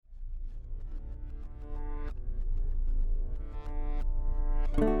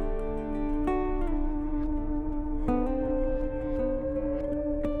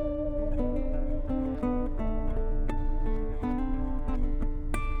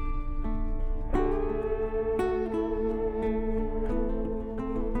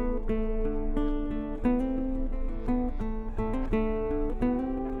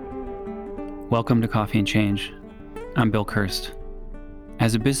Welcome to Coffee and Change. I'm Bill Kirst.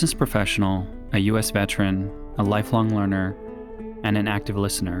 As a business professional, a U.S. veteran, a lifelong learner, and an active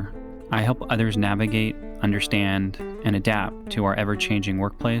listener, I help others navigate, understand, and adapt to our ever-changing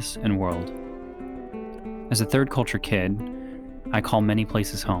workplace and world. As a third culture kid, I call many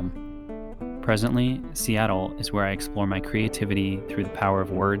places home. Presently, Seattle is where I explore my creativity through the power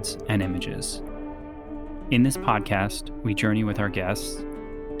of words and images. In this podcast, we journey with our guests,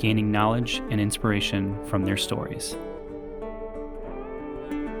 gaining knowledge and inspiration from their stories.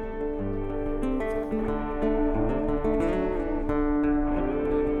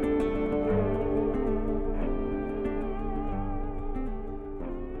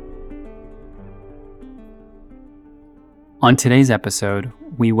 On today's episode,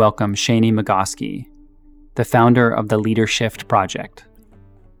 we welcome Shani Magoski, the founder of the LeaderShift Project.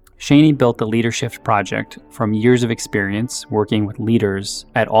 Shani built the LeaderShift Project from years of experience working with leaders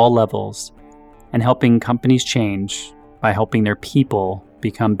at all levels and helping companies change by helping their people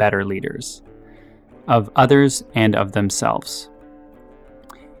become better leaders of others and of themselves.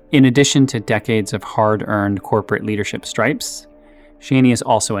 In addition to decades of hard-earned corporate leadership stripes, Shani is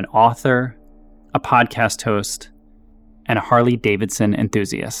also an author, a podcast host, and a Harley-Davidson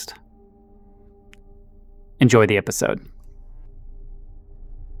enthusiast. Enjoy the episode.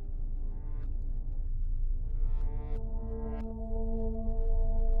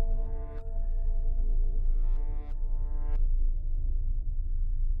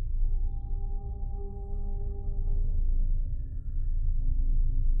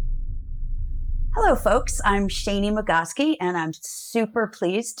 Hello, folks. I'm Shani Magoski, and I'm super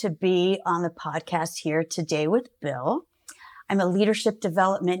pleased to be on the podcast here today with Bill. I'm a leadership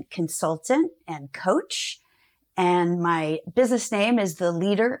development consultant and coach, and my business name is the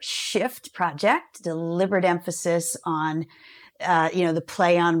LeaderShift Project, deliberate emphasis on, the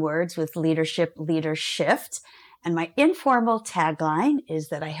play on words with leadership, LeaderShift. And my informal tagline is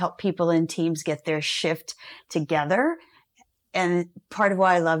that I help people and teams get their shift together. And part of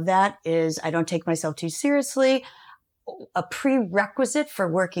why I love that is I don't take myself too seriously. A prerequisite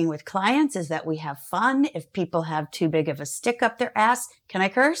for working with clients is that we have fun. If people have too big of a stick up their ass, can I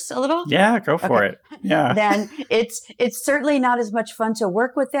curse a little? Yeah, go for it. Yeah. Then it's certainly not as much fun to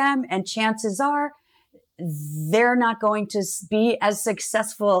work with them. And chances are they're not going to be as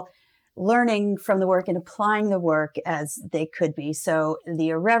successful learning from the work and applying the work as they could be. So the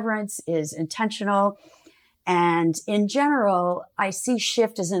irreverence is intentional. And in general, I see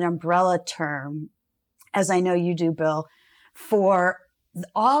shift as an umbrella term, as I know you do, Bill, for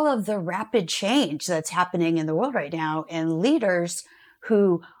all of the rapid change that's happening in the world right now. And leaders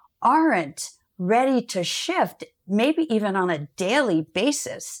who aren't ready to shift, maybe even on a daily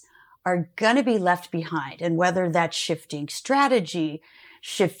basis, are going to be left behind. And whether that's shifting strategy,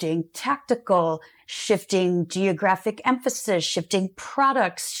 shifting tactical, shifting geographic emphasis, shifting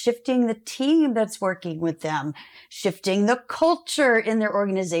products, shifting the team that's working with them, shifting the culture in their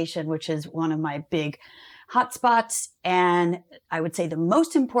organization, which is one of my big hotspots. And I would say the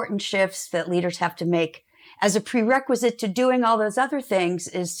most important shifts that leaders have to make as a prerequisite to doing all those other things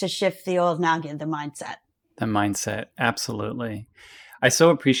is to shift the old noggin, the mindset. The mindset, absolutely. I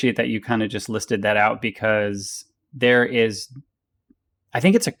so appreciate that you kind of just listed that out because there is, I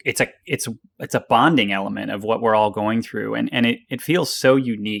think it's a bonding element of what we're all going through. And it feels so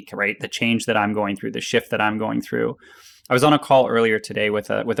unique, right? The change that I'm going through, the shift that I'm going through. I was on a call earlier today with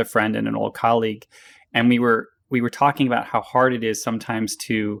a friend and an old colleague, and we were talking about how hard it is sometimes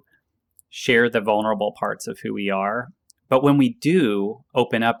to share the vulnerable parts of who we are. But when we do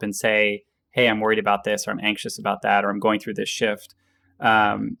open up and say, hey, I'm worried about this, or I'm anxious about that, or I'm going through this shift,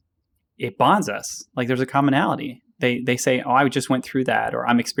 it bonds us. Like there's a commonality. They say, oh, I just went through that, or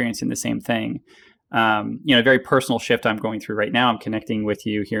I'm experiencing the same thing. A very personal shift I'm going through right now. I'm connecting with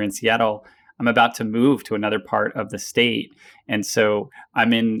you here in Seattle. I'm about to move to another part of the state. And so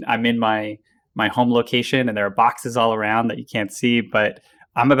I'm in my home location, and there are boxes all around that you can't see, but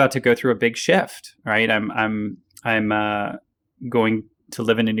I'm about to go through a big shift, right? I'm going to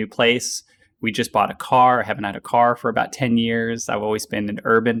live in a new place. We just bought a car. I haven't had a car for about 10 years. I've always been an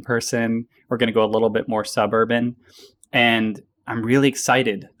urban person. We're going to go a little bit more suburban. And I'm really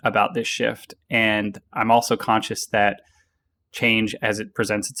excited about this shift. And I'm also conscious that change, as it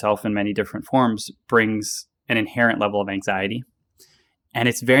presents itself in many different forms, brings an inherent level of anxiety. And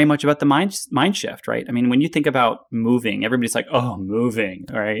it's very much about the mind shift, right? I mean, when you think about moving, everybody's like, oh, moving,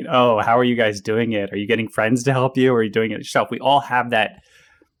 right? Oh, how are you guys doing it? Are you getting friends to help you? Or are you doing it yourself? We all have that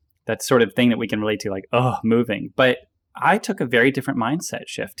sort of thing that we can relate to, like, oh, moving. But I took a very different mindset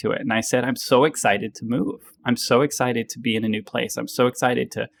shift to it. And I said, I'm so excited to move. I'm so excited to be in a new place. I'm so excited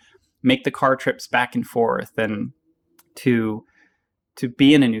to make the car trips back and forth and to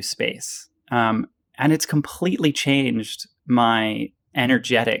be in a new space. And it's completely changed my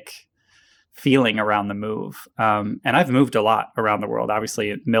energetic feeling around the move. And I've moved a lot around the world,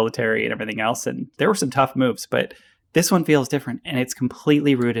 obviously military and everything else. And there were some tough moves, but this one feels different, and it's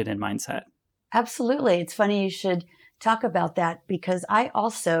completely rooted in mindset. Absolutely. It's funny you should talk about that, because I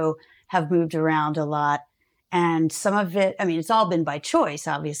also have moved around a lot. And some of it, I mean, it's all been by choice,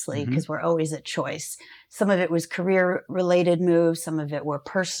 obviously, because we're always at choice. Some of it was career related moves. Some of it were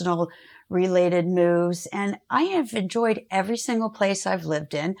personal related moves. And I have enjoyed every single place I've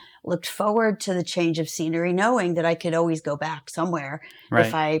lived in, looked forward to the change of scenery, knowing that I could always go back somewhere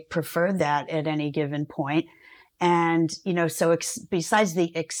if I preferred that at any given point. And, so besides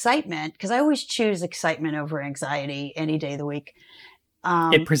the excitement, because I always choose excitement over anxiety any day of the week.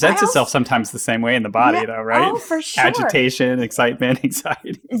 It presents itself sometimes the same way in the body, though, right? Oh, for sure. Agitation, excitement,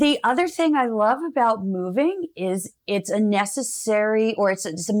 anxiety. The other thing I love about moving is it's a necessary, or it's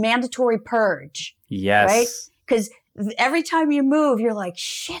a mandatory purge. Yes. Right? Because every time you move, you're like,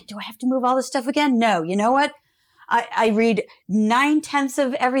 shit, do I have to move all this stuff again? No. You know what? I read 9/10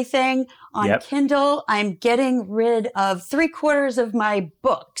 of everything on Kindle. I'm getting rid of 3/4 of my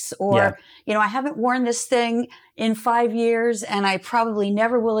books, or, I haven't worn this thing in 5 years, and I probably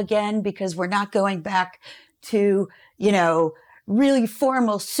never will again, because we're not going back to, really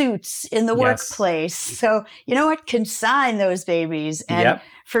formal suits in the workplace. So, you know what? Consign those babies. And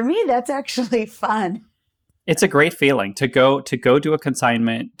for me, that's actually fun. It's a great feeling to go to a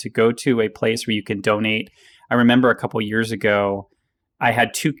consignment, to go to a place where you can donate. I remember a couple years ago, I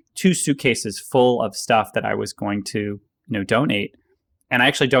had two suitcases full of stuff that I was going to, donate. And I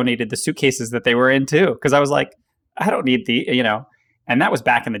actually donated the suitcases that they were in too, because I was like, I don't need and that was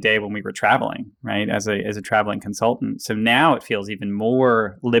back in the day when we were traveling, right? As a traveling consultant. So now it feels even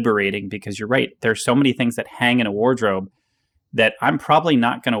more liberating, because you're right. There's so many things that hang in a wardrobe that I'm probably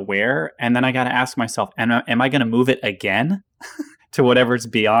not going to wear. And then I got to ask myself, am I going to move it again to whatever's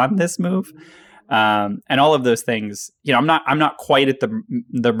beyond this move? And all of those things, I'm not quite at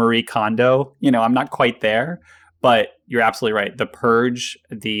the Marie Kondo, I'm not quite there, but you're absolutely right. The purge,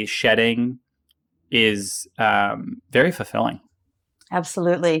 the shedding is very fulfilling.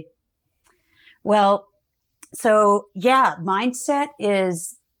 Absolutely. Well, so mindset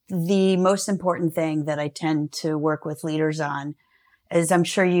is the most important thing that I tend to work with leaders on. As I'm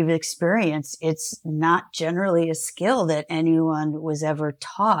sure you've experienced, it's not generally a skill that anyone was ever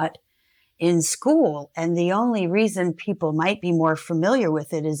taught in school. And the only reason people might be more familiar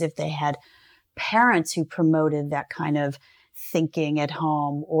with it is if they had parents who promoted that kind of thinking at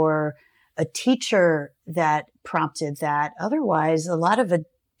home, or a teacher that prompted that. Otherwise, a lot of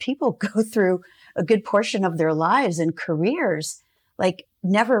people go through a good portion of their lives and careers, like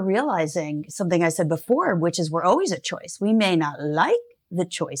never realizing something I said before, which is we're always a choice. We may not like the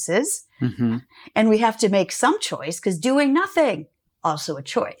choices, and we have to make some choice, because doing nothing, also a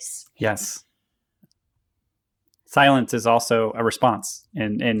choice. Yes. Silence is also a response.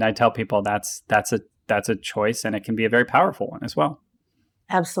 And I tell people that's a choice, and it can be a very powerful one as well.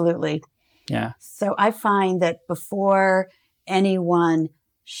 Absolutely. Yeah. So I find that before anyone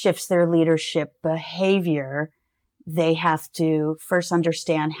shifts their leadership behavior, they have to first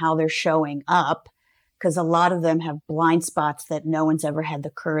understand how they're showing up, because a lot of them have blind spots that no one's ever had the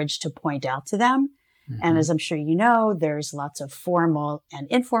courage to point out to them. And as I'm sure you know, there's lots of formal and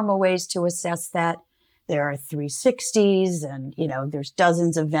informal ways to assess that. There are 360s, and, there's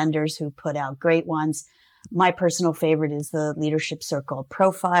dozens of vendors who put out great ones. My personal favorite is the Leadership Circle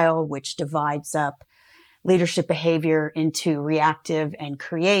profile, which divides up leadership behavior into reactive and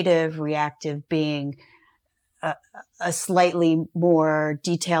creative, reactive being a slightly more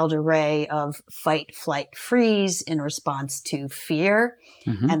detailed array of fight, flight, freeze in response to fear,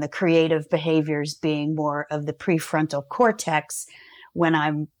 and the creative behaviors being more of the prefrontal cortex. When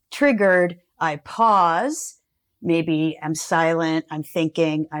I'm triggered, I pause, maybe I'm silent, I'm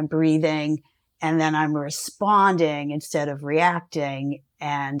thinking, I'm breathing, and then I'm responding instead of reacting.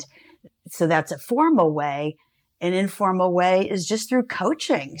 And so that's a formal way. An informal way is just through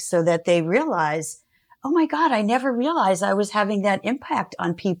coaching, so that they realize, oh my God, I never realized I was having that impact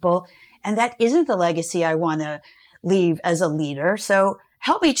on people. And that isn't the legacy I want to leave as a leader. So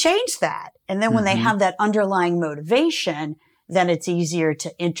help me change that. And then when they have that underlying motivation, then it's easier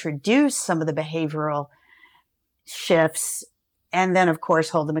to introduce some of the behavioral shifts. And then, of course,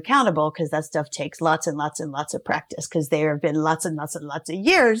 hold them accountable, because that stuff takes lots and lots and lots of practice, because there have been lots and lots and lots of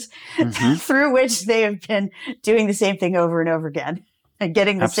years through which they have been doing the same thing over and over again and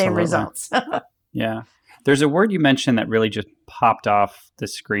getting the same results. Yeah. There's a word you mentioned that really just popped off the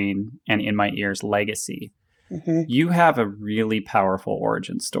screen and in my ears: legacy. Mm-hmm. You have a really powerful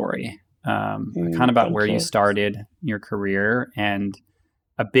origin story, kind of about where you started your career and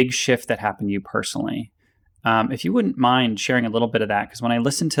a big shift that happened to you personally. If you wouldn't mind sharing a little bit of that, because when I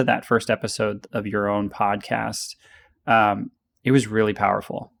listened to that first episode of your own podcast, it was really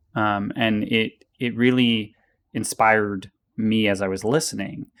powerful, and it really inspired me as I was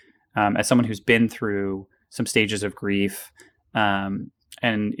listening, as someone who's been through some stages of grief, and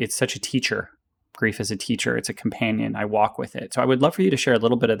it's such a teacher. Grief is a teacher; it's a companion. I walk with it. So I would love for you to share a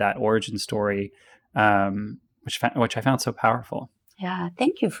little bit of that origin story, which I found so powerful. Yeah,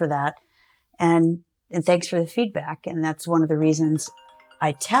 thank you for that, and thanks for the feedback. And that's one of the reasons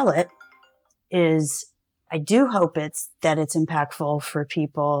I tell it. Is I do hope it's impactful for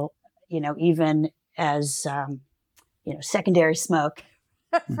people, even as, secondary smoke,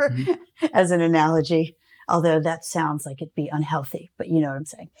 as an analogy, although that sounds like it'd be unhealthy, but you know what I'm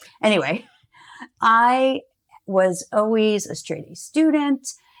saying. Anyway, I was always a straight A student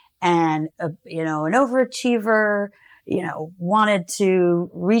and, an overachiever, wanted to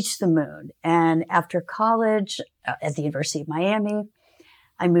reach the moon. And after college at the University of Miami,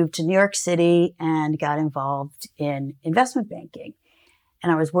 I moved to New York City and got involved in investment banking.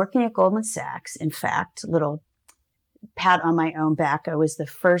 And I was working at Goldman Sachs. In fact, little pat on my own back, I was the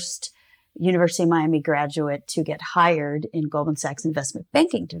first University of Miami graduate to get hired in Goldman Sachs investment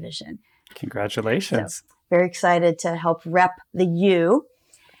banking division. Congratulations. So, very excited to help rep the U.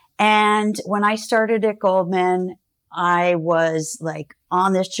 And when I started at Goldman, I was like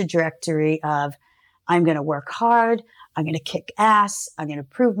on this trajectory of, I'm going to work hard. I'm going to kick ass. I'm going to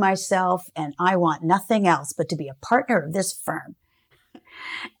prove myself. And I want nothing else but to be a partner of this firm.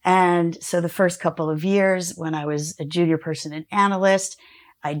 And so the first couple of years when I was a junior person and analyst,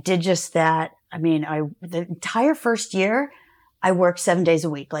 I did just that. I mean, the entire first year, I worked 7 days a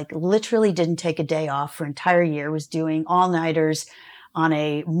week, like literally didn't take a day off for an entire year, was doing all-nighters on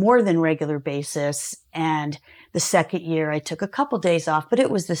a more than regular basis. And the second year I took a couple days off, but it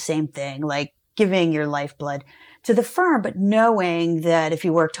was the same thing, like giving your lifeblood to the firm, but knowing that if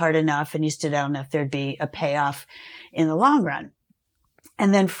you worked hard enough and you stood out enough, there'd be a payoff in the long run.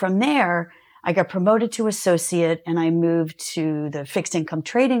 And then from there, I got promoted to associate and I moved to the fixed income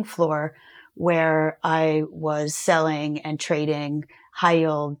trading floor where I was selling and trading high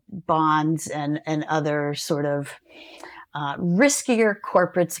yield bonds and other sort of riskier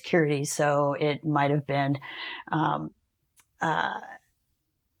corporate securities. So it might have been,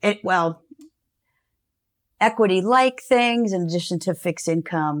 equity-like things in addition to fixed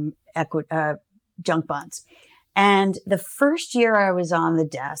income junk bonds. And the first year I was on the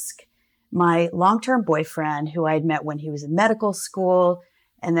desk, my long-term boyfriend, who I had met when he was in medical school,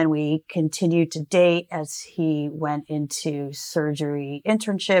 and then we continued to date as he went into surgery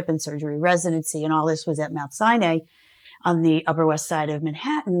internship and surgery residency, and all this was at Mount Sinai on the Upper West Side of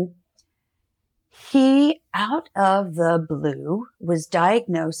Manhattan. He, out of the blue, was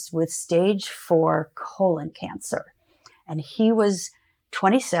diagnosed with stage 4 colon cancer. And he was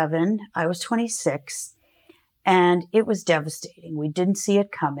 27, I was 26, and it was devastating. We didn't see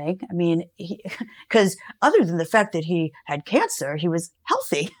it coming. I mean, because other than the fact that he had cancer, he was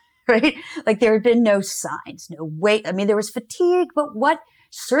healthy, right? Like there had been no signs, no weight. I mean, there was fatigue, but what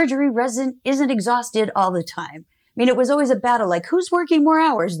surgery resident isn't exhausted all the time? I mean, it was always a battle, like who's working more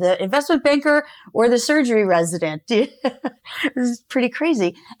hours, the investment banker or the surgery resident? It was pretty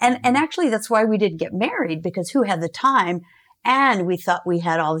crazy. And actually that's why we didn't get married, because who had the time? And we thought we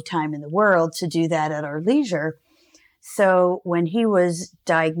had all the time in the world to do that at our leisure. So when he was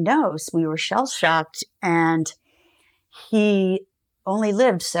diagnosed, we were shell-shocked, and he only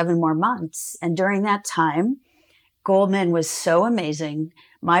lived 7 more months. And during that time, Goldman was so amazing.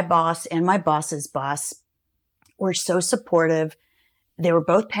 My boss and my boss's boss were so supportive. They were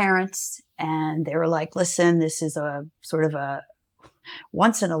both parents, and they were like, listen, this is a sort of a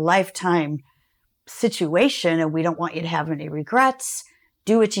once in a lifetime situation, and we don't want you to have any regrets.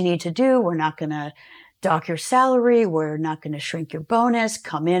 Do what you need to do. We're not going to dock your salary. We're not going to shrink your bonus.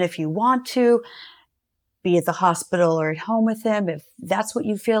 Come in if you want to. Be at the hospital or at home with him if that's what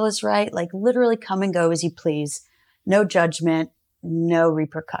you feel is right. Like literally come and go as you please. No judgment, no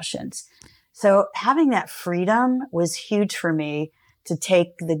repercussions. So having that freedom was huge for me, to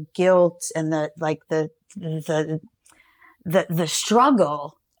take the guilt and the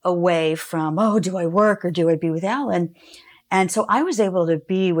struggle away from, oh, do I work or do I be with Alan? And so I was able to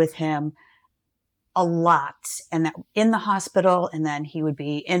be with him a lot, and that in the hospital, and then he would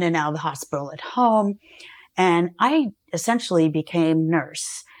be in and out of the hospital at home. And I essentially became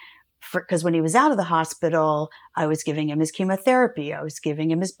nurse because when he was out of the hospital, I was giving him his chemotherapy. I was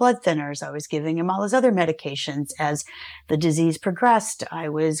giving him his blood thinners. I was giving him all his other medications. As the disease progressed, I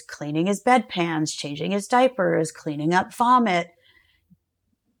was cleaning his bedpans, changing his diapers, cleaning up vomit,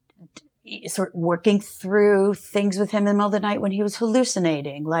 sort of working through things with him in the middle of the night when he was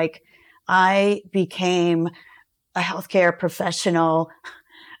hallucinating. Like, I became a healthcare professional,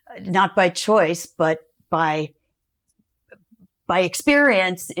 not by choice, but by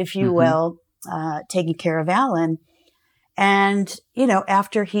experience, if you will, taking care of Alan. And,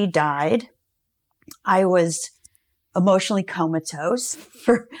 after he died, I was emotionally comatose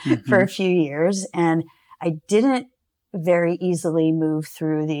for a few years. And I didn't very easily move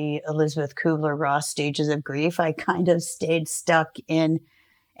through the Elizabeth Kubler-Ross stages of grief. I kind of stayed stuck in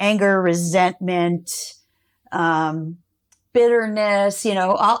anger, resentment, bitterness,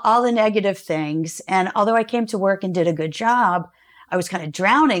 all the negative things. And although I came to work and did a good job, I was kind of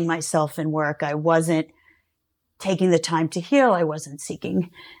drowning myself in work. I wasn't taking the time to heal. I wasn't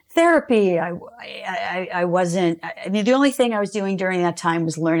seeking therapy. I wasn't, the only thing I was doing during that time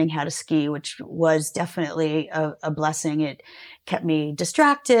was learning how to ski, which was definitely a blessing. It kept me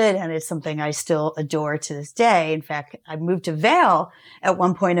distracted, and it's something I still adore to this day. In fact, I moved to Vail at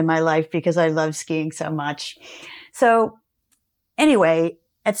one point in my life because I love skiing so much. So anyway,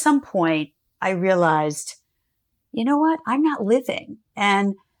 at some point I realized, you know what? I'm not living.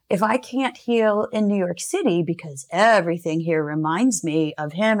 And if I can't heal in New York City, because everything here reminds me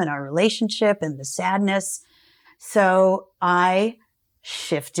of him and our relationship and the sadness. So I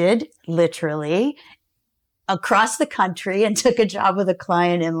shifted literally across the country and took a job with a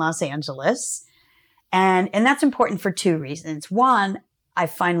client in Los Angeles. And that's important for two reasons. One, I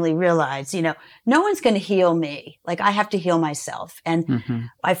finally realized, no one's going to heal me. Like, I have to heal myself. And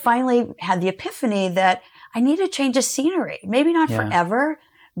I finally had the epiphany that I need to change the scenery, maybe not forever,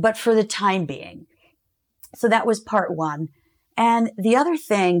 but for the time being. So that was part one. And the other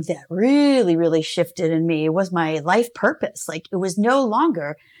thing that really, really shifted in me was my life purpose. Like, it was no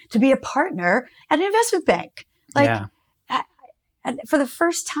longer to be a partner at an investment bank. Like, and for the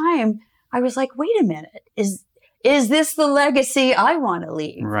first time, I was like, wait a minute, is this the legacy I want to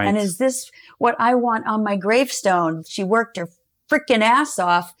leave? Right. And is this what I want on my gravestone? She worked her freaking ass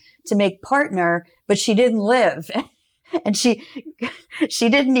off to make partner, but she didn't live. And she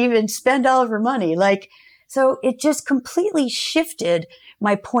didn't even spend all of her money. Like, so it just completely shifted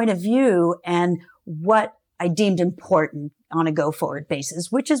my point of view and what I deemed important on a go-forward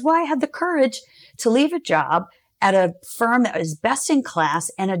basis, which is why I had the courage to leave a job at a firm that was best in class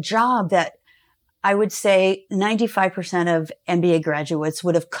and a job that I would say 95% of MBA graduates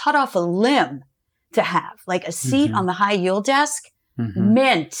would have cut off a limb to have, like a seat on the high yield desk,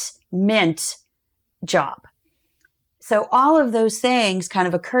 mint job. So all of those things kind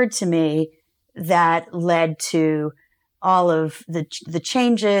of occurred to me that led to all of the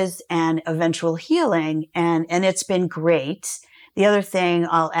changes and eventual healing. And it's been great. The other thing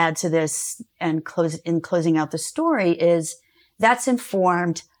I'll add to this and closing out the story is that's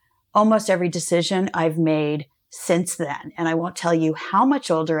informed almost every decision I've made since then. And I won't tell you how much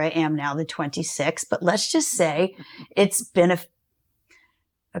older I am now than 26, but let's just say it's been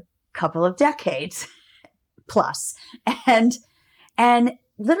a couple of decades plus. And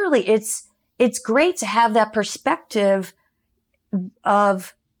literally it's great to have that perspective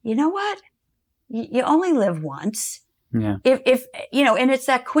of, you know what? You only live once. Yeah. If and it's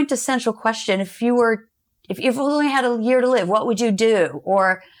that quintessential question. If you only had a year to live, what would you do?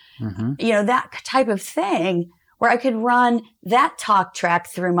 Or, that type of thing where I could run that talk track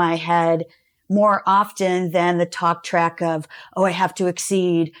through my head more often than the talk track of, oh, I have to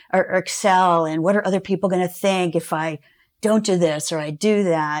exceed or excel. And what are other people going to think if I don't do this or I do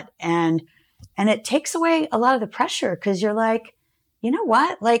that? And it takes away a lot of the pressure because you're like, you know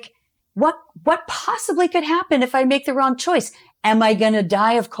what? Like, what possibly could happen if I make the wrong choice? Am I going to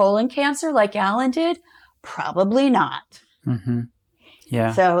die of colon cancer like Alan did? Probably not.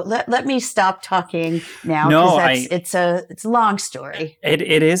 Yeah. So let me stop talking now. No, it's a long story. It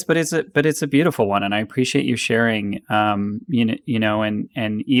is, but it's a beautiful one, and I appreciate you sharing. And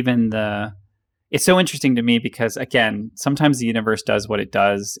even it's so interesting to me because, again, sometimes the universe does what it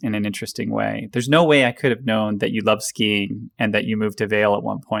does in an interesting way. There's no way I could have known that you love skiing and that you moved to Vail at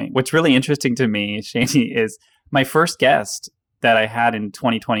one point. What's really interesting to me, Shani, is my first guest that I had in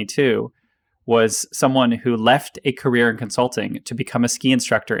 2022 was someone who left a career in consulting to become a ski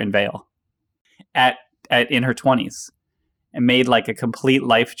instructor in Vail in her 20s and made like a complete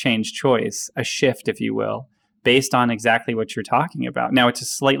life change choice, a shift, if you will, based on exactly what you're talking about. Now, it's a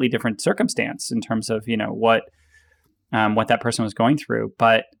slightly different circumstance in terms of, what what that person was going through.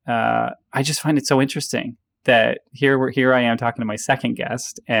 But I just find it so interesting that here I am talking to my second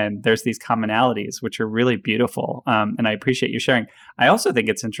guest, and there's these commonalities which are really beautiful. And I appreciate you sharing. I also think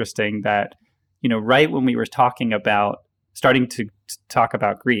it's interesting that, right when we were starting to talk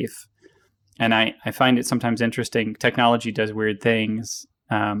about grief, and I find it sometimes interesting, technology does weird things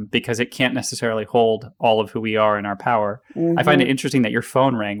because it can't necessarily hold all of who we are in our power. Mm-hmm. I find it interesting that your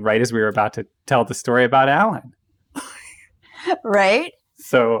phone rang right as we were about to tell the story about Alan. Right?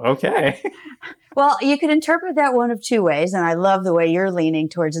 So, okay. Well, you could interpret that one of two ways, and I love the way you're leaning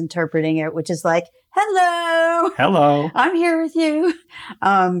towards interpreting it, which is like, hello, I'm here with you.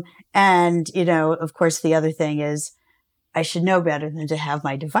 And, of course, the other thing is I should know better than to have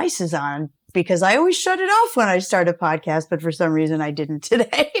my devices on, because I always shut it off when I start a podcast, but for some reason I didn't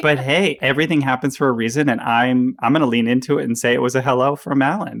today. But hey, everything happens for a reason, and I'm going to lean into it and say it was a hello from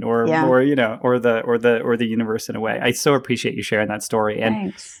Alan, or the universe in a way. I so appreciate you sharing that story. And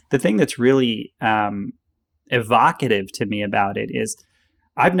Thanks. The thing that's really evocative to me about it is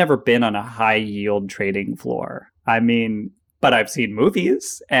I've never been on a high yield trading floor. But I've seen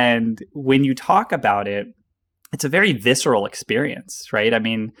movies, and when you talk about it, it's a very visceral experience, right?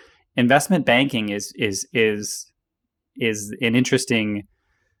 Investment banking is an interesting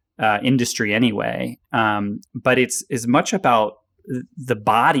industry anyway, but it's as much about the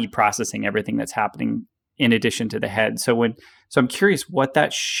body processing everything that's happening in addition to the head. So I'm curious what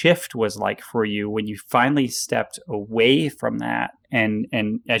that shift was like for you when you finally stepped away from that, and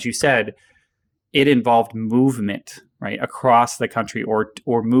as you said, it involved movement, right, across the country, or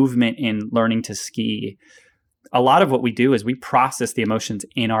movement in learning to ski. A lot of what we do is we process the emotions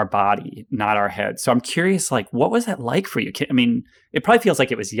in our body, not our head. So I'm curious, what was that like for you? It probably feels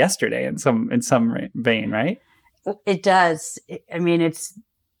like it was yesterday in some vein, right? It does. It's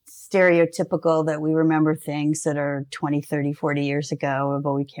stereotypical that we remember things that are 20, 30, 40 years ago,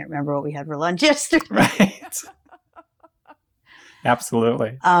 but we can't remember what we had for lunch yesterday. Right.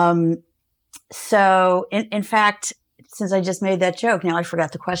 Absolutely. So in fact, since I just made that joke, now I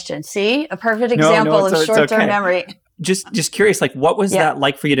forgot the question. See, a perfect example of short-term memory. Just curious, what was that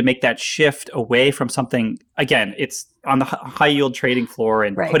like for you to make that shift away from something? Again, it's on the high yield trading floor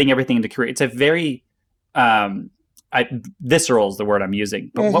and putting everything into career. It's a very visceral is the word I'm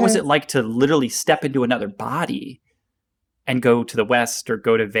using. But what was it like to literally step into another body and go to the West or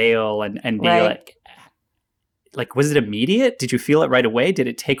go to Vail and be like, was it immediate? Did you feel it right away? Did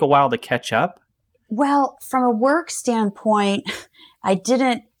it take a while to catch up? Well, from a work standpoint, I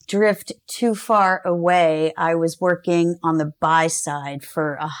didn't drift too far away. I was working on the buy side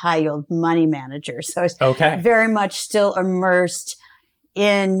for a high yield money manager. So I was very much still immersed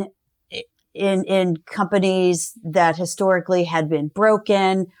in companies that historically had been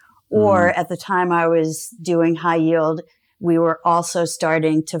broken, or at the time I was doing high yield, we were also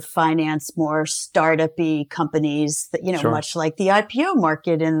starting to finance more startup-y companies that, much like the IPO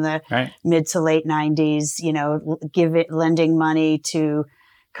market in the mid to late 90s, lending money to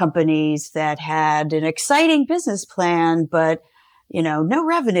companies that had an exciting business plan, but, no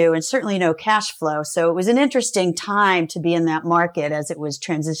revenue and certainly no cash flow. So it was an interesting time to be in that market as it was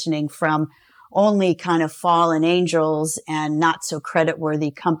transitioning from only kind of fallen angels and not so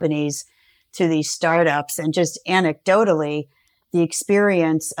creditworthy companies to these startups. And just anecdotally, the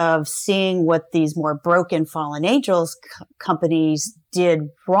experience of seeing what these more broken fallen angels companies did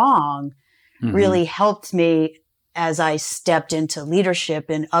wrong really helped me as I stepped into leadership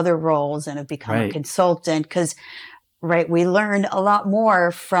in other roles and have become a consultant. Because, we learned a lot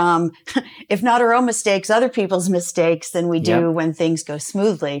more from, if not our own mistakes, other people's mistakes than we do when things go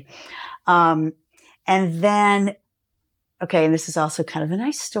smoothly. And then, and this is also kind of a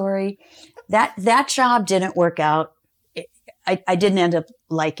nice story. That job didn't work out. I didn't end up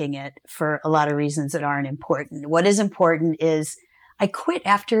liking it for a lot of reasons that aren't important. What is important is I quit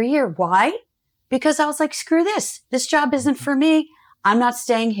after a year. Why? Because I was like, screw this. This job isn't for me. I'm not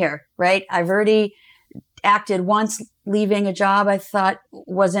staying here, right? I've already acted once leaving a job I thought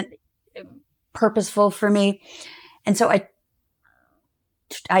wasn't purposeful for me. And so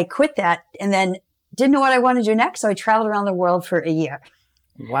I quit that and then didn't know what I wanted to do next. So I traveled around the world for a year.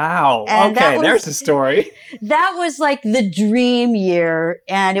 Wow. And there's a story. That was like the dream year.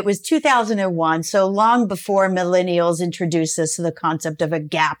 And it was 2001. So long before millennials introduced us to the concept of a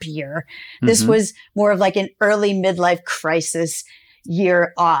gap year. This was more of like an early midlife crisis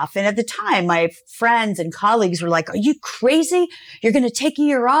year off. And at the time, my friends and colleagues were like, are you crazy? You're going to take a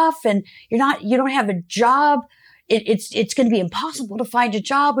year off and you don't have a job. It's going to be impossible to find a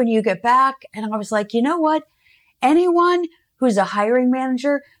job when you get back. And I was like, you know what? Anyone who's a hiring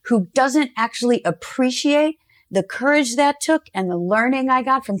manager who doesn't actually appreciate the courage that took and the learning I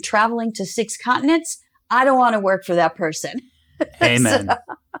got from traveling to 6 continents, I don't want to work for that person. Amen.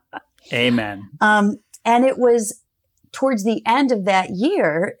 Amen. And it was towards the end of that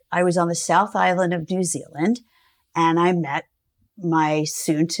year, I was on the South Island of New Zealand, and I met my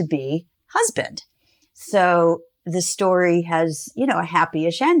soon-to-be husband. So the story has, a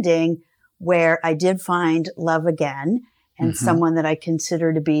happy-ish ending where I did find love again and someone that I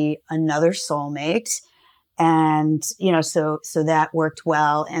consider to be another soulmate. And, so that worked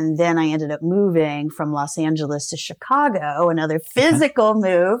well. And then I ended up moving from Los Angeles to Chicago, another physical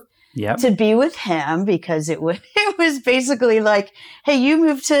move. Yep. To be with him, because it was basically like, hey, you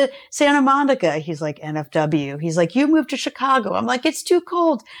moved to Santa Monica. He's like, NFW. He's like, you moved to Chicago. I'm like, it's too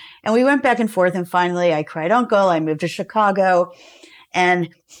cold. And we went back and forth. And finally I cried uncle. I moved to Chicago and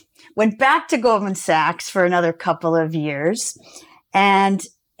went back to Goldman Sachs for another couple of years. But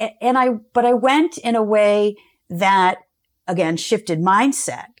I went in a way that, again, shifted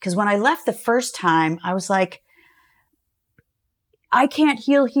mindset. Because when I left the first time, I was like, I can't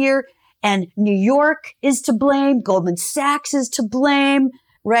heal here. And New York is to blame. Goldman Sachs is to blame,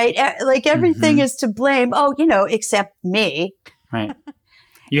 right? Like everything is to blame. Oh, except me. Right.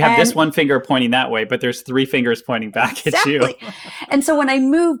 You have this one finger pointing that way, but there's 3 fingers pointing back at you. And so when I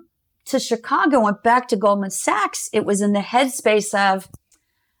moved to Chicago, went back to Goldman Sachs, it was in the headspace of,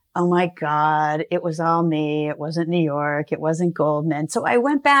 oh my God, it was all me. It wasn't New York. It wasn't Goldman. So I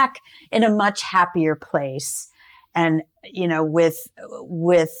went back in a much happier place. And, with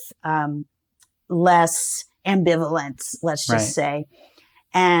less ambivalence, let's just say.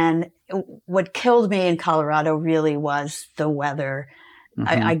 And what killed me in Colorado really was the weather.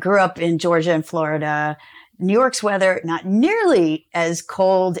 I grew up in Georgia and Florida. New York's weather, not nearly as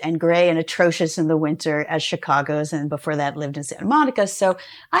cold and gray and atrocious in the winter as Chicago's. And before that, lived in Santa Monica. So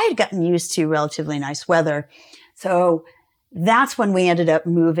I had gotten used to relatively nice weather. So that's when we ended up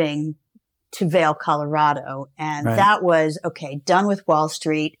moving to Vail, Colorado. And that was, okay, done with Wall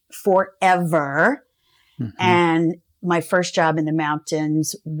Street forever. And my first job in the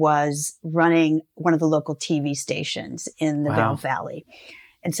mountains was running one of the local TV stations in the Vail Valley.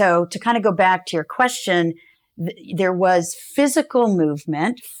 And so to kind of go back to your question, there was physical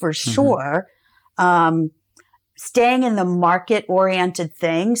movement for sure. Staying in the market-oriented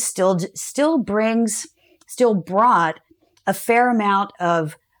things still brought a fair amount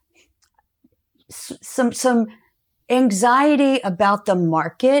of some anxiety about the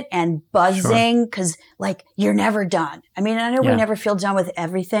market and buzzing, because you're never done. I mean, I know we never feel done with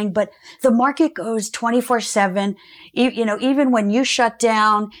everything, but the market goes 24/7. Even when you shut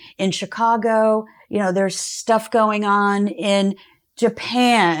down in Chicago, there's stuff going on in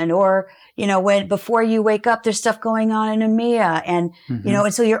Japan, or, before you wake up, there's stuff going on in EMEA. And,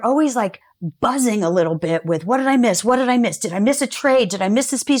 and so you're always buzzing a little bit with, what did I miss? What did I miss? Did I miss a trade? Did I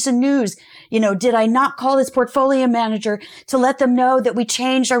miss this piece of news? Did I not call this portfolio manager to let them know that we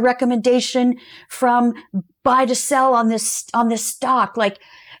changed our recommendation from buy to sell on this stock?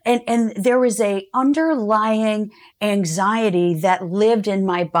 And there was a underlying anxiety that lived in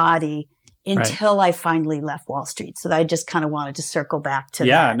my body until I finally left Wall Street. So I just kind of wanted to circle back to that.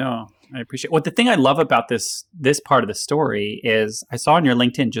 Yeah, no, I appreciate. Well, the thing I love about this part of the story is I saw on your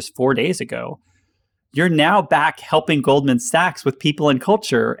LinkedIn just 4 days ago, you're now back helping Goldman Sachs with people and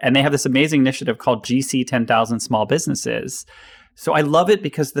culture, and they have this amazing initiative called GC 10,000 Small Businesses. So I love it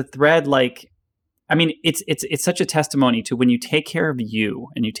because the thread, it's such a testimony to when you take care of you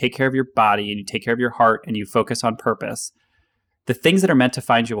and you take care of your body and you take care of your heart and you focus on purpose, the things that are meant to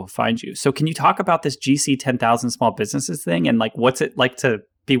find you will find you. So can you talk about this GC 10,000 Small Businesses thing and what's it like to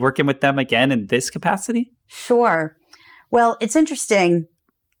be working with them again in this capacity? Sure. Well, it's interesting.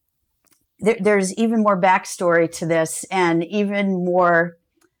 There's even more backstory to this, and even more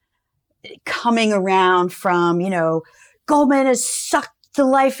coming around from, Goldman has sucked the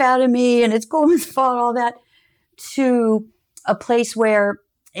life out of me and it's Goldman's fault, all that, to a place where,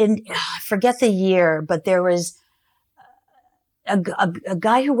 I forget the year, but there was a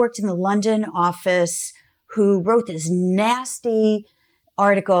guy who worked in the London office who wrote this nasty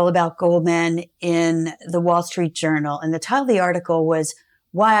article about Goldman in the Wall Street Journal. And the title of the article was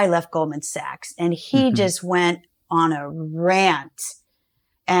Why I Left Goldman Sachs. And he just went on a rant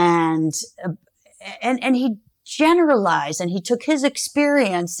and he generalized, and he took his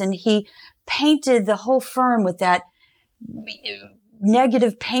experience and he painted the whole firm with that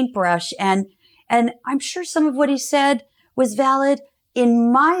negative paintbrush. And I'm sure some of what he said was valid.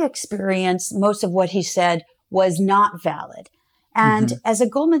 In my experience, most of what he said was not valid. And as a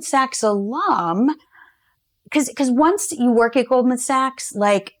Goldman Sachs alum, because once you work at Goldman Sachs,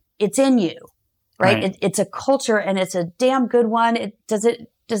 it's in you. right? Right. It's a culture, and it's a damn good one. Does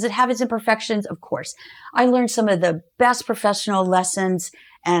it have its imperfections? Of course. I learned some of the best professional lessons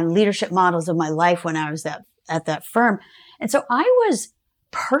and leadership models of my life when I was at that firm. And so I was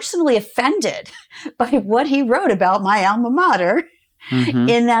personally offended by what he wrote about my alma mater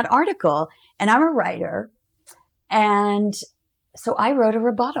in that article. And I'm a writer. And so I wrote a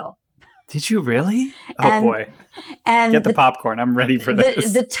rebuttal. Did you really? Oh, boy. And get the popcorn. I'm ready for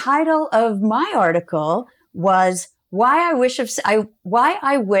this. The title of my article was why I wish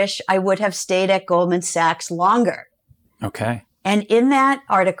I would have stayed at Goldman Sachs longer. Okay. And in that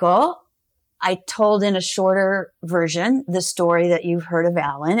article, I told in a shorter version the story that you've heard of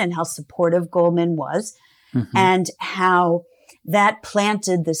Alan and how supportive Goldman was and how that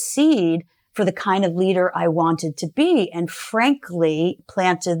planted the seed for the kind of leader I wanted to be, and frankly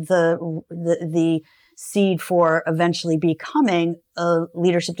planted the seed for eventually becoming a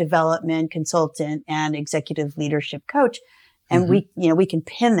leadership development consultant and executive leadership coach. And we can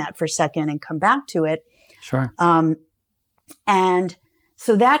pin that for a second and come back to it. Sure. And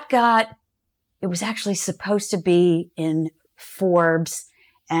so it was actually supposed to be in Forbes,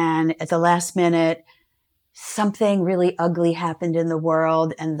 and at the last minute, something really ugly happened in the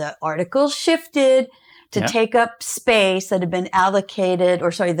world, and the article shifted to take up space that had been allocated,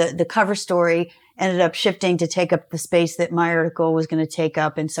 the cover story ended up shifting to take up the space that my article was going to take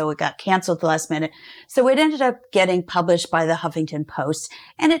up. And so it got canceled at the last minute. So it ended up getting published by the Huffington Post,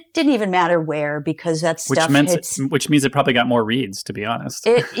 and it didn't even matter where, because that stuff which means it probably got more reads, to be honest.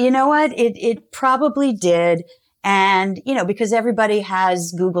 You know what? It probably did. And, because everybody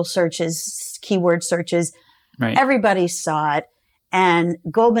has Google searches, keyword searches, right. Everybody saw it, and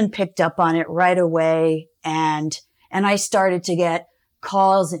Goldman picked up on it right away. And I started to get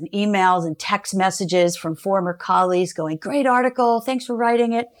calls and emails and text messages from former colleagues going, great article. Thanks for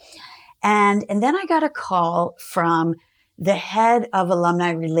writing it. And then I got a call from the head of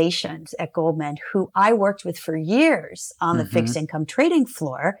alumni relations at Goldman, who I worked with for years on the fixed income trading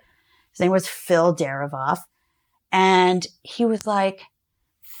floor. His name was Phil Derivoff. And he was like,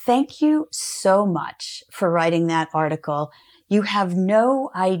 thank you so much for writing that article. You have no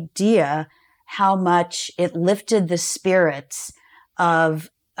idea how much it lifted the spirits of,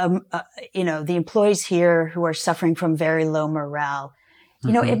 the employees here who are suffering from very low morale.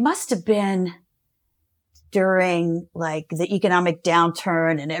 It must have been during like the economic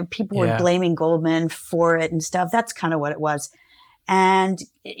downturn, and people were blaming Goldman for it and stuff. That's kind of what it was. And,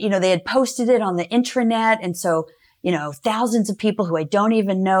 they had posted it on the intranet. And so, thousands of people who I don't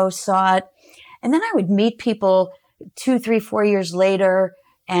even know saw it. And then I would meet people 2, 3, 4 years later,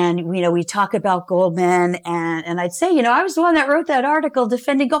 and, we talk about Goldman, and I'd say, I was the one that wrote that article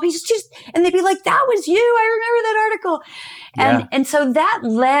defending Goldman. And they'd be like, that was you. I remember that article. And so that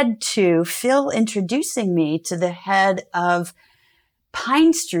led to Phil introducing me to the head of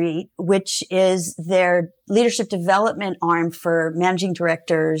Pine Street, which is their leadership development arm for managing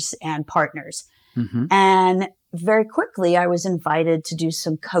directors and partners. And very quickly, I was invited to do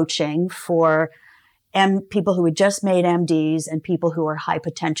some coaching for people who had just made MDs and people who are high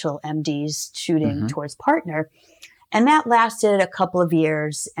potential MDs shooting towards partner. And that lasted a couple of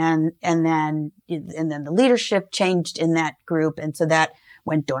years. And then the leadership changed in that group. And so that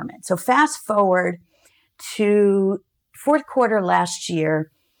went dormant. So fast forward to fourth quarter last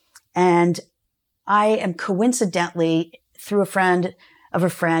year, and I am coincidentally, through a friend of a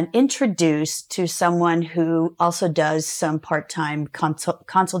friend, introduced to someone who also does some part-time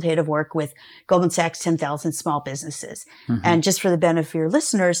consultative work with Goldman Sachs 10,000 Small Businesses. And just for the benefit of your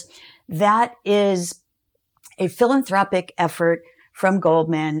listeners, that is a philanthropic effort from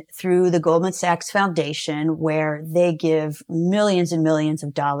Goldman through the Goldman Sachs Foundation, where they give millions and millions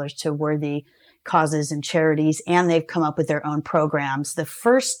of dollars to worthy causes and charities, and they've come up with their own programs. The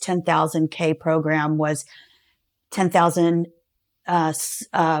first 10,000K program was 10,000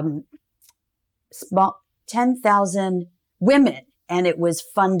 women, and it was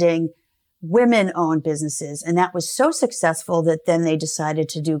funding women-owned businesses. And that was so successful that then they decided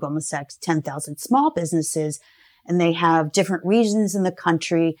to do Goldman Sachs 10,000 Small Businesses. And they have different regions in the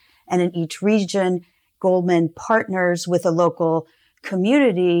country. And in each region, Goldman partners with a local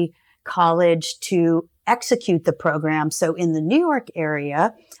community college to execute the program. So in the New York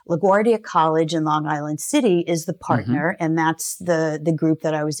area, LaGuardia College in Long Island City is the partner. And that's the group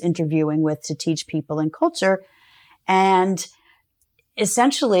that I was interviewing with to teach people and culture. And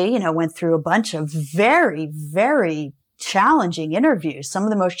essentially, went through a bunch of very, very challenging interviews, some of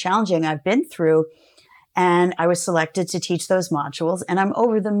the most challenging I've been through. And I was selected to teach those modules. And I'm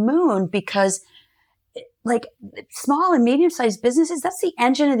over the moon because like small and medium-sized businesses, that's the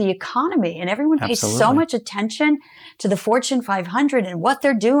engine of the economy. And everyone pays so much attention to the Fortune 500 and what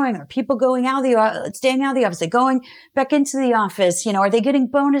they're doing. Are people going out of the, staying out of the office? Are they going back into the office? You know, are they getting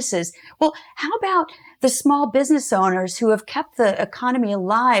bonuses? Well, how about the small business owners who have kept the economy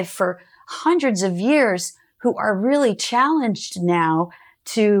alive for hundreds of years, who are really challenged now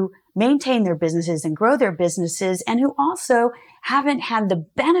to maintain their businesses and grow their businesses, and who also haven't had the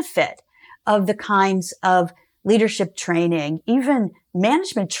benefit of the kinds of leadership training, even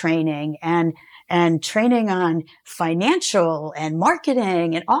management training and training on financial and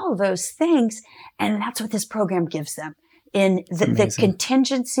marketing and all of those things. And that's what this program gives them. In the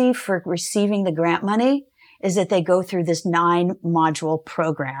contingency for receiving the grant money is that they go through this 9-module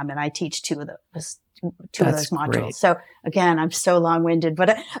program. And I teach two of those modules. Great. So again, I'm so long-winded,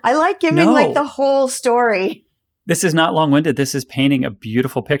 but I like giving like the whole story. This is not long-winded. This is painting a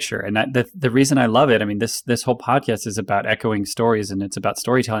beautiful picture. And the reason I love it, I mean, this whole podcast is about echoing stories, and it's about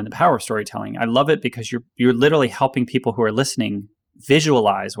storytelling, the power of storytelling. I love it because you're literally helping people who are listening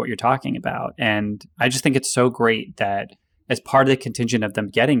visualize what you're talking about. And I just think it's so great that as part of the contingent of them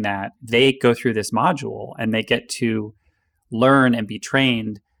getting that, they go through this module and they get to learn and be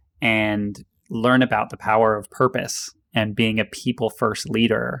trained and learn about the power of purpose and being a people-first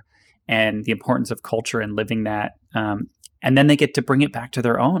leader and the importance of culture and living that. And then they get to bring it back to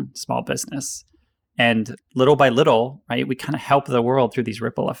their own small business. And little by little, right, we kind of help the world through these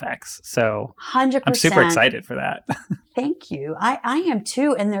ripple effects. So 100%. I'm super excited for that. Thank you. I am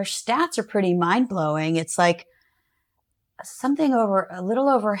too. And their stats are pretty mind-blowing. It's like a little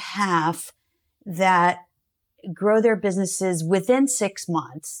over half that grow their businesses within 6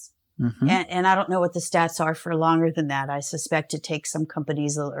 months. Mm-hmm. And I don't know what the stats are for longer than that. I suspect it takes some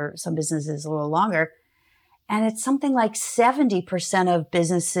companies or some businesses a little longer. And it's something like 70% of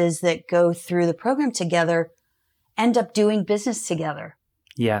businesses that go through the program together end up doing business together.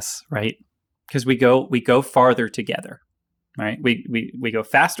 Yes, right. Because we go farther together, right? We go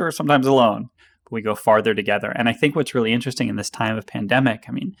faster, sometimes alone, but we go farther together. And I think what's really interesting in this time of pandemic,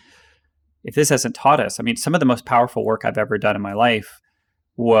 I mean, if this hasn't taught us, I mean, some of the most powerful work I've ever done in my life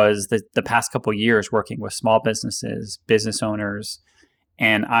was the past couple of years working with small businesses, business owners.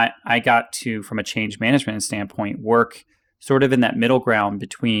 And I got to, from a change management standpoint, work sort of in that middle ground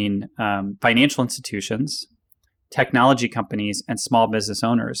between financial institutions, technology companies, and small business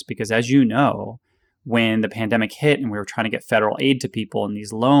owners. Because as you know, when the pandemic hit and we were trying to get federal aid to people and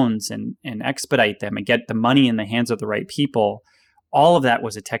these loans and expedite them and get the money in the hands of the right people, all of that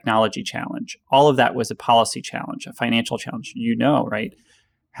was a technology challenge. All of that was a policy challenge, a financial challenge. You know, right,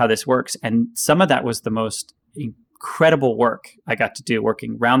 how this works. And some of that was the most incredible work I got to do,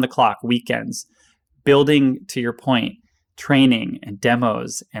 working round the clock, weekends, building, to your point, training and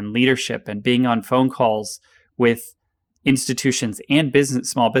demos and leadership and being on phone calls with institutions and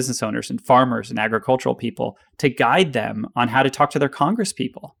small business owners and farmers and agricultural people to guide them on how to talk to their Congress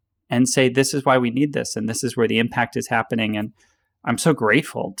people and say, this is why we need this and this is where the impact is happening. And I'm so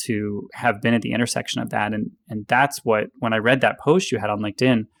grateful to have been at the intersection of that. And that's what, when I read that post you had on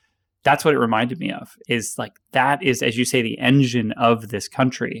LinkedIn, that's what it reminded me of, is like, that is, as you say, the engine of this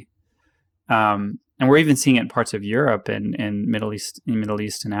country. And we're even seeing it in parts of Europe and Middle East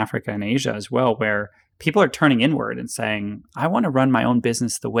and Africa and Asia as well, where people are turning inward and saying, I want to run my own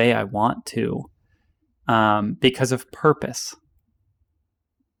business the way I want to, because of purpose.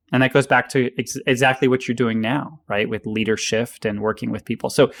 And that goes back to exactly what you're doing now, right? With leadership and working with people.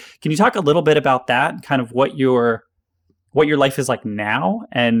 So can you talk a little bit about that, kind of what your life is like now?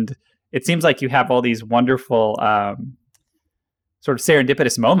 And it seems like you have all these wonderful sort of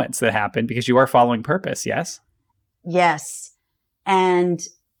serendipitous moments that happen because you are following purpose, yes? Yes. And,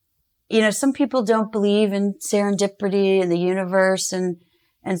 some people don't believe in serendipity and the universe and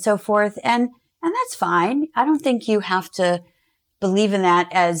so forth. And that's fine. I don't think you have to believe in that,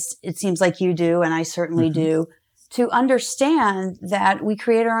 as it seems like you do, and I certainly do, to understand that we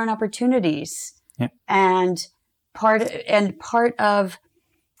create our own opportunities. Yeah. And part of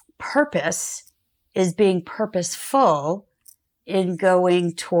purpose is being purposeful in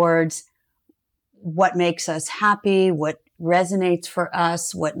going towards what makes us happy, what resonates for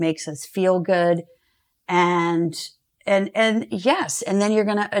us, what makes us feel good. And yes, and then you're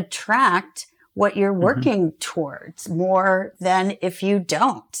going to attract what you're working towards more than if you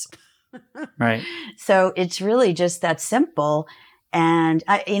don't. Right. So it's really just that simple. And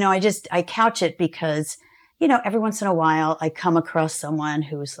I couch it because, every once in a while I come across someone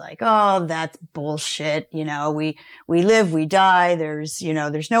who's like, oh, that's bullshit. We live, we die. There's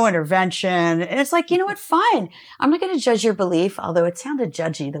no intervention. And it's like, you know what? Fine. I'm not going to judge your belief, although it sounded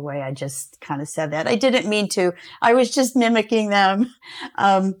judgy the way I just kind of said that. I didn't mean to. I was just mimicking them.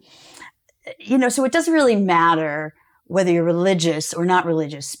 So it doesn't really matter whether you're religious or not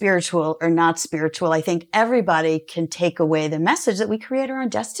religious, spiritual or not spiritual. I think everybody can take away the message that we create our own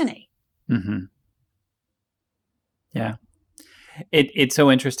destiny. Mm-hmm. Yeah. It's so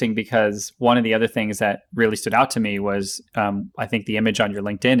interesting because one of the other things that really stood out to me was, I think the image on your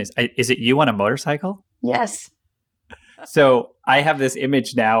LinkedIn is it you on a motorcycle? Yes. So I have this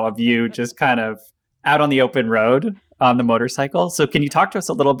image now of you just kind of out on the open road on the motorcycle. So can you talk to us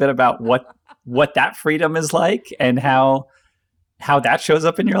a little bit about what that freedom is like and how that shows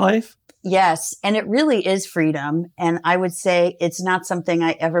up in your life? Yes. And it really is freedom. And I would say it's not something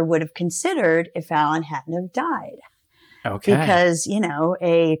I ever would have considered if Alan hadn't have died. Okay. Because,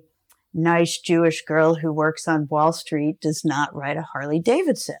 a nice Jewish girl who works on Wall Street does not ride a Harley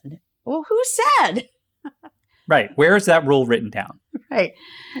Davidson. Well, who said? Right. Where is that rule written down? Right.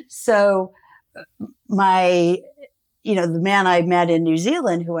 So the man I met in New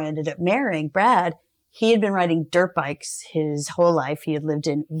Zealand who I ended up marrying, Brad, he had been riding dirt bikes his whole life. He had lived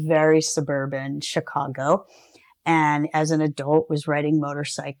in very suburban Chicago, and as an adult was riding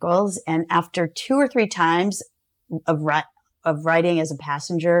motorcycles. And after 2 or 3 times of riding as a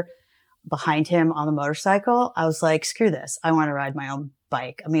passenger behind him on the motorcycle, I was like, screw this. I want to ride my own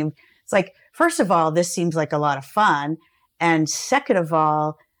bike. I mean, it's like, first of all, this seems like a lot of fun. And second of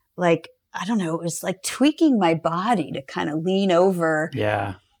all, like, I don't know, it was like tweaking my body to kind of lean over.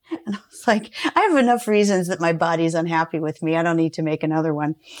 Yeah. And I was like, I have enough reasons that my body's unhappy with me. I don't need to make another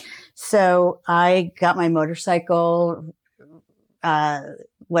one. So I got my motorcycle,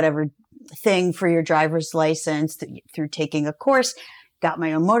 whatever thing for your driver's license through taking a course, got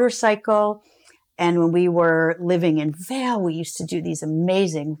my own motorcycle. And when we were living in Vail, we used to do these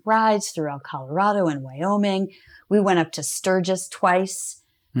amazing rides throughout Colorado and Wyoming. We went up to Sturgis twice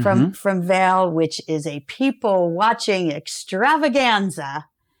from Vail, which is a people watching extravaganza.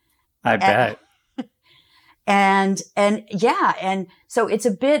 I bet. And so it's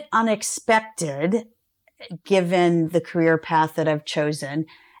a bit unexpected given the career path that I've chosen.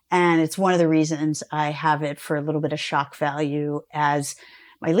 And it's one of the reasons I have it for a little bit of shock value as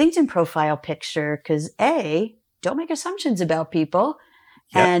my LinkedIn profile picture, because A, don't make assumptions about people.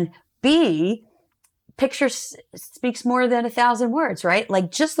 Yep. And B, picture speaks more than 1,000 words, right? Like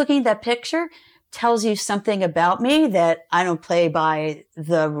just looking at that picture tells you something about me that I don't play by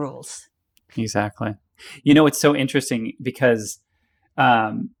the rules. Exactly. It's so interesting because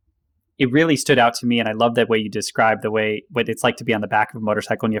it really stood out to me, and I love that way you described what it's like to be on the back of a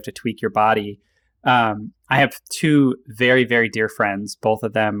motorcycle and you have to tweak your body. I have 2 very, very dear friends. Both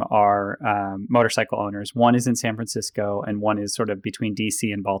of them are motorcycle owners. One is in San Francisco and one is sort of between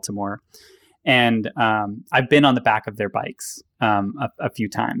DC and Baltimore. And I've been on the back of their bikes a few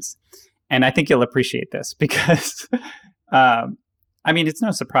times. And I think you'll appreciate this because, it's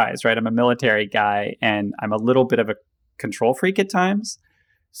no surprise, right? I'm a military guy and I'm a little bit of a control freak at times.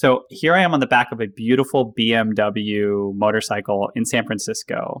 So here I am on the back of a beautiful BMW motorcycle in San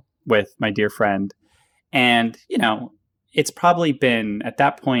Francisco with my dear friend. And, it's probably been at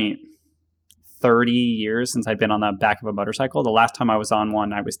that point 30 years since I've been on the back of a motorcycle. The last time I was on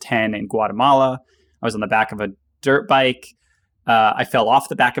one, I was 10 in Guatemala. I was on the back of a dirt bike. I fell off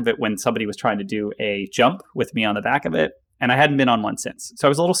the back of it when somebody was trying to do a jump with me on the back of it. And I hadn't been on one since. So I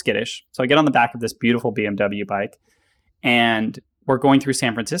was a little skittish. So I get on the back of this beautiful BMW bike and we're going through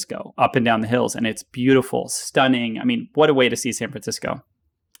San Francisco, up and down the hills, and it's beautiful, stunning. I mean, what a way to see San Francisco.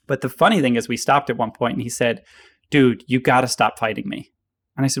 But the funny thing is we stopped at one point and he said, dude, you got to stop fighting me.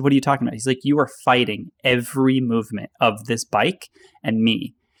 And I said, what are you talking about? He's like, you are fighting every movement of this bike and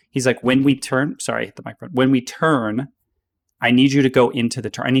me. He's like, when we turn, I need you to go into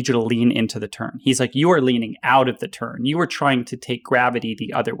the turn. I need you to lean into the turn. He's like, you are leaning out of the turn. You are trying to take gravity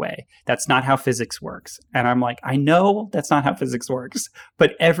the other way. That's not how physics works. And I'm like, I know that's not how physics works,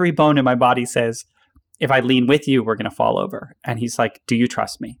 but every bone in my body says, if I lean with you, we're going to fall over. And he's like, do you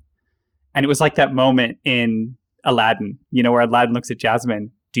trust me? And it was like that moment in Aladdin, where Aladdin looks at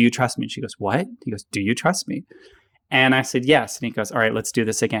Jasmine, do you trust me? And she goes, what? He goes, do you trust me? And I said, yes. And he goes, all right, let's do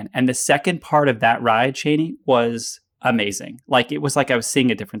this again. And the second part of that ride, Shani, was amazing. Like, it was like I was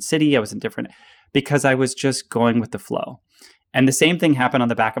seeing a different city. I was in different, because I was just going with the flow. And the same thing happened on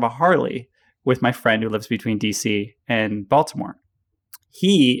the back of a Harley with my friend who lives between DC and Baltimore.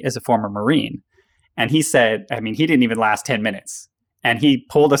 He is a former Marine. And he said, he didn't even last 10 minutes. And he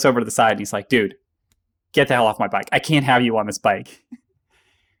pulled us over to the side and he's like, dude, get the hell off my bike. I can't have you on this bike.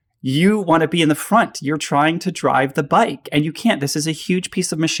 You want to be in the front. You're trying to drive the bike and you can't. This is a huge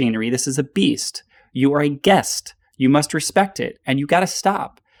piece of machinery. This is a beast. You are a guest. You must respect it and you got to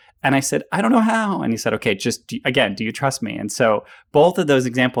stop. And I said, I don't know how. And he said, okay, just again, do you trust me? And so both of those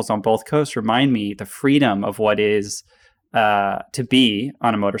examples on both coasts remind me the freedom of what is to be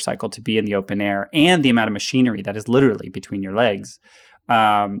on a motorcycle, to be in the open air, and the amount of machinery that is literally between your legs.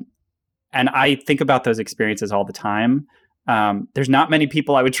 And I think about those experiences all the time. There's not many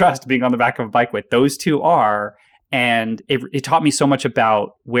people I would trust being on the back of a bike with. Those two are. And it taught me so much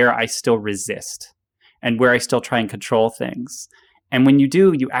about where I still resist and where I still try and control things. And when you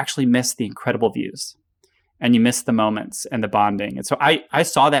do, you actually miss the incredible views and you miss the moments and the bonding. And so I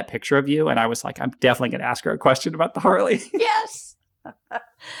saw that picture of you and I was like, I'm definitely going to ask her a question about the Harley. Yes.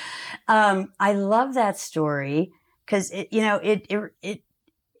 I love that story because it's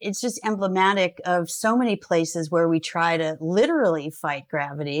just emblematic of so many places where we try to literally fight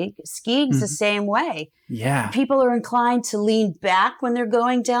gravity. Skiing's the same way. Yeah. People are inclined to lean back when they're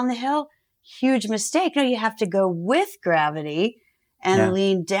going down the hill. Huge mistake. No, you have to go with gravity and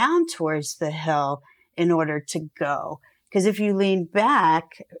lean down towards the hill in order to go. Because if you lean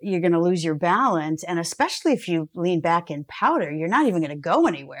back, you're going to lose your balance. And especially if you lean back in powder, you're not even going to go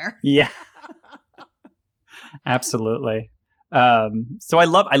anywhere. Yeah, absolutely. So I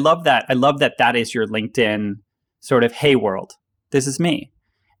love that. I love that is your LinkedIn sort of, hey world, this is me.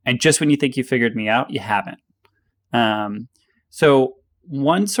 And just when you think you figured me out, you haven't. So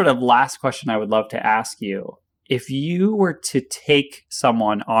one sort of last question I would love to ask you, if you were to take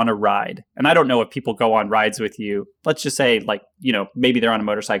someone on a ride, and I don't know if people go on rides with you, let's just say like, maybe they're on a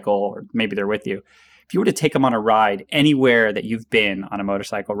motorcycle or maybe they're with you. If you were to take them on a ride anywhere that you've been on a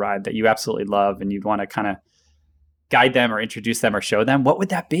motorcycle ride that you absolutely love and you'd want to kind of guide them or introduce them or show them, what would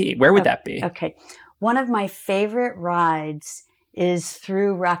that be? Where would that be? Okay. One of my favorite rides is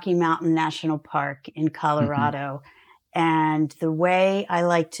through Rocky Mountain National Park in Colorado. And the way I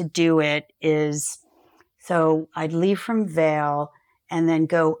like to do it is, so I'd leave from Vail and then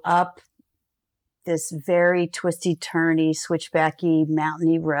go up this very twisty, turny, switchbacky,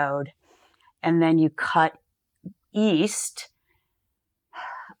 mountainy road. And then you cut east.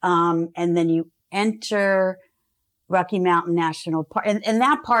 And then you enter Rocky Mountain National Park. And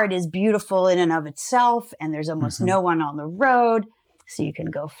that part is beautiful in and of itself. And there's almost no one on the road. So you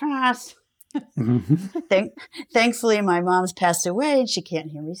can go fast. Thankfully, my mom's passed away and she can't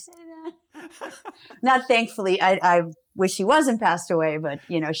hear me say that. Not thankfully. I wish she wasn't passed away, but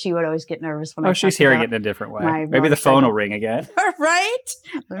she would always get nervous when she's hearing it in a different way. Maybe the phone will ring again. Right?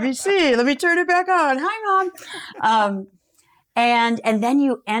 Let me see. Let me turn it back on. Hi, Mom. And then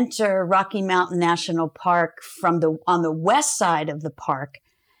you enter Rocky Mountain National Park on the west side of the park.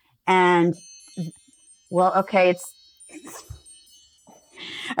 And well, okay,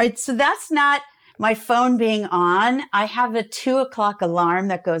 all right, so that's not my phone being on. I have a 2:00 alarm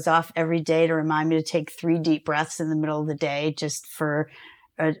that goes off every day to remind me to take 3 deep breaths in the middle of the day, just for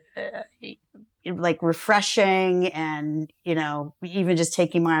like refreshing and, even just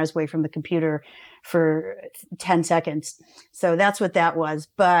taking my eyes away from the computer for 10 seconds. So that's what that was.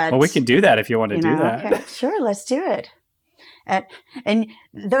 But we can do that if you want to do that. Okay, sure, let's do it. And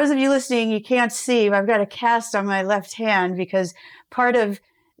those of you listening, you can't see, I've got a cast on my left hand because part of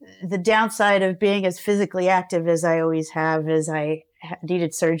the downside of being as physically active as I always have is I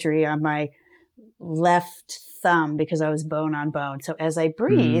needed surgery on my left thumb because I was bone on bone. So as I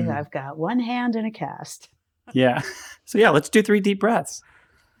breathe, I've got one hand in a cast. Yeah. So let's do 3 deep breaths.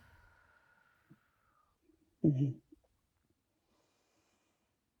 Mm-hmm.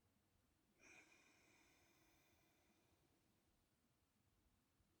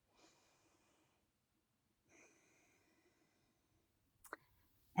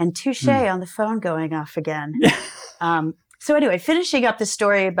 And touche on the phone going off again. So anyway, finishing up the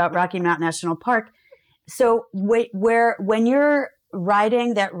story about Rocky Mountain National Park. So when you're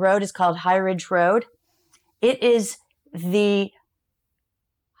riding, that road is called High Ridge Road. It is the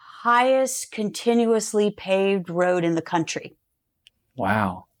highest continuously paved road in the country.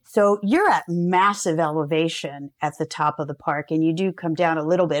 Wow. So you're at massive elevation at the top of the park, and you do come down a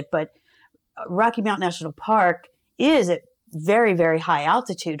little bit, but Rocky Mountain National Park is at very, very high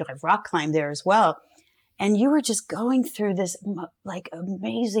altitude. I've rock climbed there as well. And you were just going through this like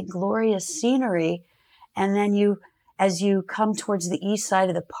amazing, glorious scenery. And then as you come towards the east side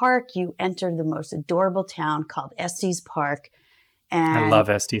of the park, you enter the most adorable town called Estes Park. And I love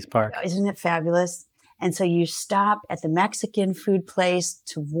Estes Park. Isn't it fabulous? And so you stop at the Mexican food place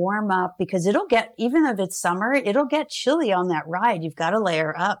to warm up because even if it's summer, it'll get chilly on that ride. You've got to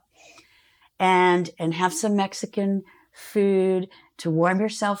layer up. and have some Mexican food to warm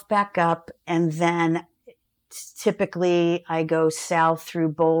yourself back up. And then typically I go south through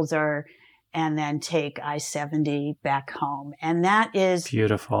Boulder and then take I-70 back home. And that is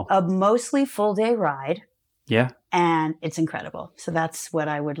beautiful. A mostly full day ride. Yeah. And it's incredible. So that's what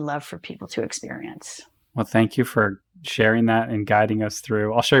I would love for people to experience. Well, thank you for sharing that and guiding us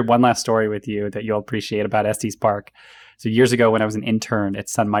through. I'll share one last story with you that you'll appreciate about Estes Park. So years ago when I was an intern at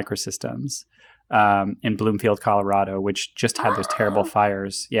Sun Microsystems in Bloomfield, Colorado, which just had those terrible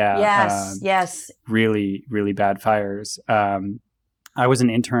fires. Yeah. Yes. Really, really bad fires. I was an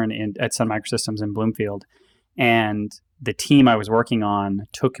intern at Sun Microsystems in Bloomfield, and the team I was working on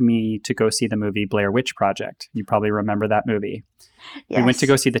took me to go see the movie Blair Witch Project. You probably remember that movie. Yes. We went to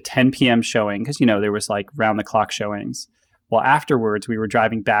go see the 10 p.m. showing because, there was like round-the-clock showings. Well, afterwards, we were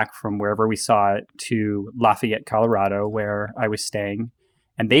driving back from wherever we saw it to Lafayette, Colorado, where I was staying,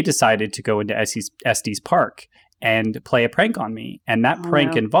 and they decided to go into Estes Park and play a prank on me. And that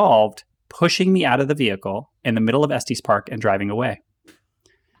prank involved pushing me out of the vehicle in the middle of Estes Park and driving away.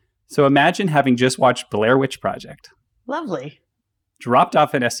 So imagine having just watched Blair Witch Project. Lovely. Dropped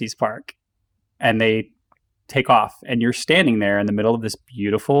off in Estes Park, and they take off, and you're standing there in the middle of this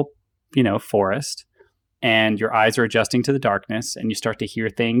beautiful, forest, and your eyes are adjusting to the darkness, and you start to hear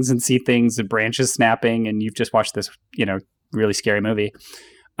things and see things, and branches snapping, and you've just watched this, really scary movie.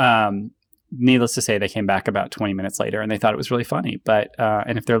 Needless to say, they came back about 20 minutes later, and they thought it was really funny. But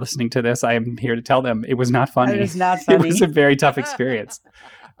and if they're listening to this, I am here to tell them it was not funny. It was not funny. It was a very tough experience.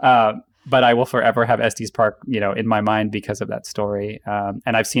 But I will forever have Estes Park, in my mind because of that story.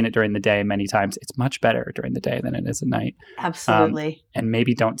 And I've seen it during the day many times. It's much better during the day than it is at night. Absolutely. And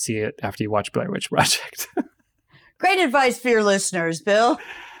maybe don't see it after you watch Blair Witch Project. Great advice for your listeners, Bill.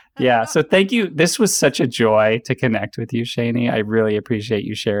 Yeah. So thank you. This was such a joy to connect with you, Shani. I really appreciate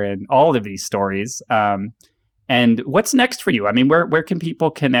you sharing all of these stories. And what's next for you? I mean, where can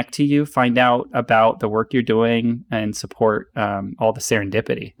people connect to you, find out about the work you're doing, and support all the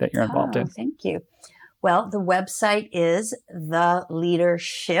serendipity that you're involved in? Thank you. Well, the website is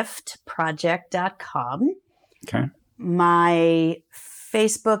theleadershiftproject.com. Okay. My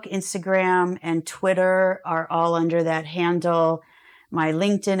Facebook, Instagram, and Twitter are all under that handle. My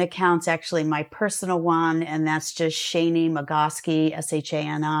LinkedIn account's actually my personal one, and that's just Shani Magoski,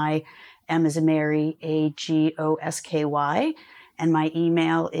 Shani. M as in Mary, Agosky. And my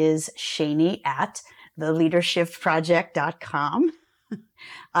email is shani@theleadershiftproject.com.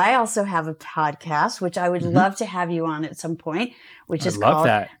 I also have a podcast, which I would love to have you on at some point, which is called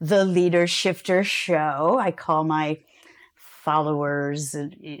The Leader Shifter Show. I call my followers,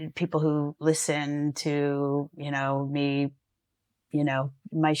 people who listen to, me,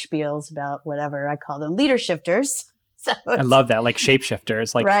 my spiels about whatever, I call them leader shifters. So I love that, like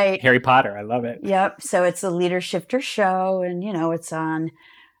shapeshifters, like Harry Potter. I love it. Yep. So it's the Leader Shifter Show, and it's on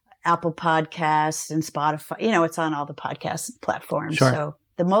Apple Podcasts and Spotify. It's on all the podcast platforms. Sure. So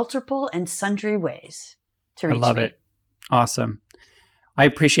the multiple and sundry ways to reach me. I love it. Awesome. I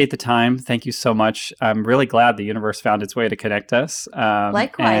appreciate the time. Thank you so much. I'm really glad the universe found its way to connect us.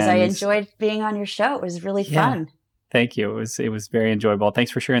 Likewise, I enjoyed being on your show. It was really fun. Thank you. It was very enjoyable.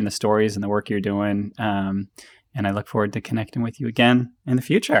 Thanks for sharing the stories and the work you're doing. And I look forward to connecting with you again in the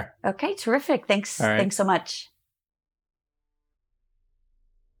future. Okay, terrific. Thanks. All right. Thanks so much.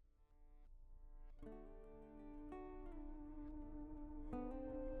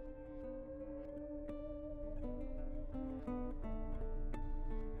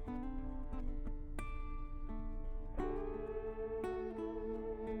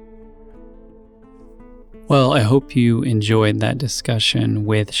 Well, I hope you enjoyed that discussion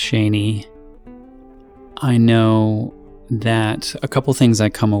with Shani. I know that a couple things I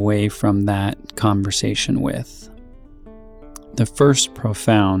come away from that conversation with. The first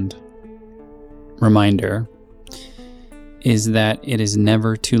profound reminder is that it is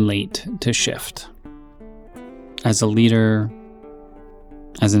never too late to shift. As a leader,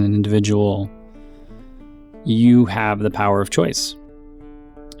 as an individual, you have the power of choice.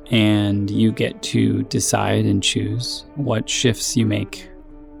 And you get to decide and choose what shifts you make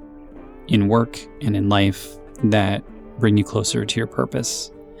in work and in life that bring you closer to your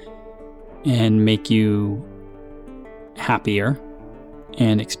purpose and make you happier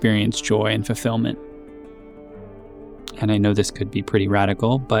and experience joy and fulfillment. And I know this could be pretty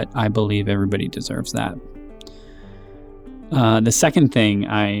radical, but I believe everybody deserves that. The second thing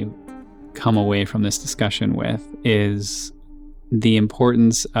I come away from this discussion with is the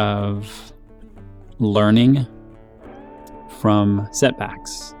importance of learning from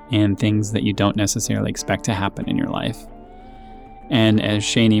setbacks and things that you don't necessarily expect to happen in your life. And as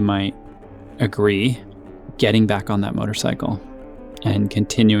Shani might agree, getting back on that motorcycle and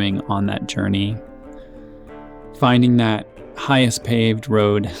continuing on that journey, finding that highest paved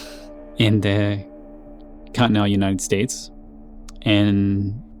road in the continental United States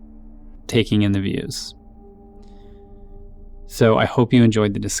and taking in the views. So I hope you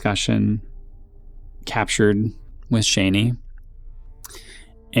enjoyed the discussion captured with Shani.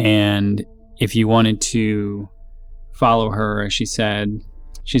 And if you wanted to follow her, as she said,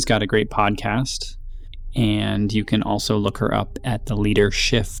 she's got a great podcast. And you can also look her up at the Leader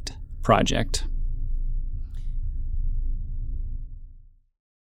Shift Project.